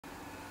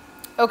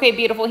Okay,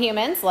 beautiful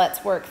humans,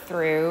 let's work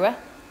through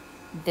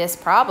this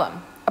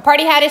problem. A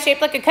party hat is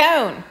shaped like a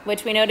cone,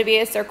 which we know to be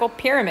a circle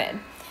pyramid.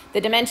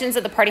 The dimensions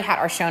of the party hat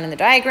are shown in the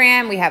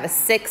diagram. We have a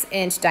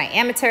 6-inch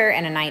diameter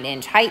and a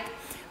 9-inch height.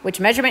 Which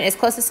measurement is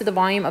closest to the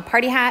volume of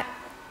party hat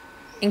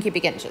in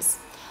cubic inches?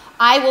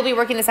 I will be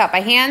working this out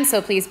by hand,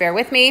 so please bear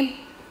with me.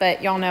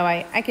 But y'all know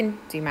I can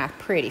do math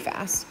pretty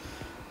fast.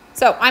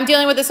 So I'm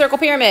dealing with the circle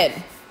pyramid.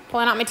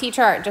 Pulling out my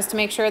T-chart just to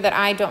make sure that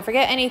I don't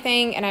forget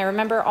anything and I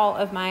remember all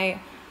of my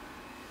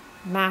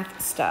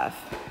math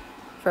stuff.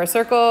 For a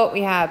circle,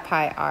 we have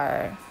pi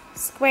r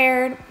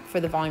squared. For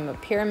the volume of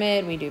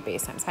pyramid, we do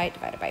base times height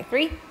divided by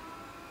 3.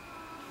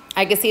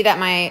 I can see that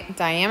my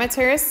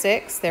diameter is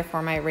 6,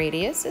 therefore my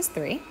radius is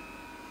 3.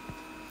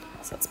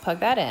 So let's plug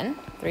that in.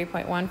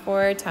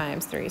 3.14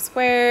 times 3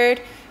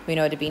 squared. We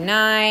know it to be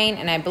 9,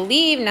 and I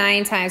believe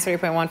 9 times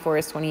 3.14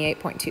 is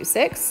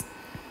 28.26.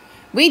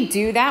 We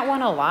do that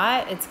one a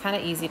lot. It's kind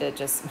of easy to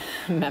just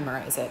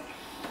memorize it.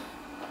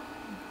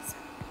 Let's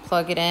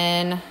plug it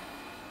in.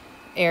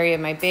 Area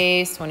of my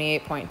base,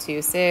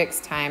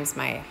 28.26 times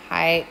my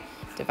height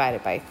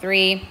divided by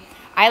 3.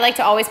 I like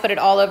to always put it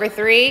all over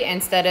 3.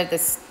 Instead of the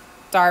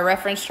star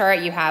reference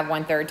chart, you have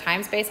 1/3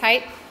 times base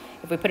height.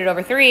 If we put it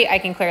over 3, I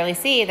can clearly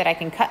see that I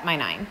can cut my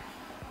 9.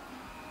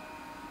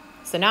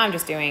 So now I'm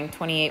just doing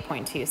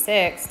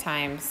 28.26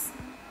 times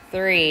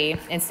 3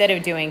 instead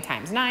of doing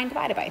times 9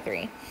 divided by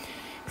 3.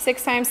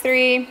 6 times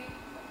 3,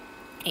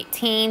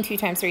 18. 2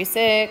 times 3,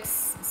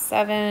 6.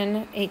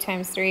 7. 8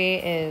 times 3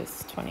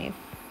 is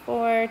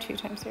 24. 2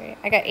 times 3.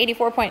 I got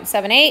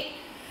 84.78,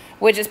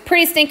 which is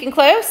pretty stinking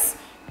close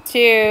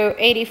to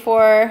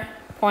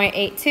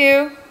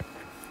 84.82,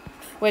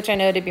 which I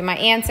know to be my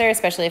answer,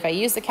 especially if I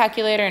use the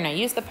calculator and I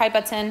use the pi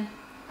button.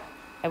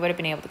 I would have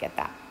been able to get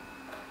that.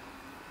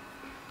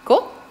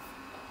 Cool?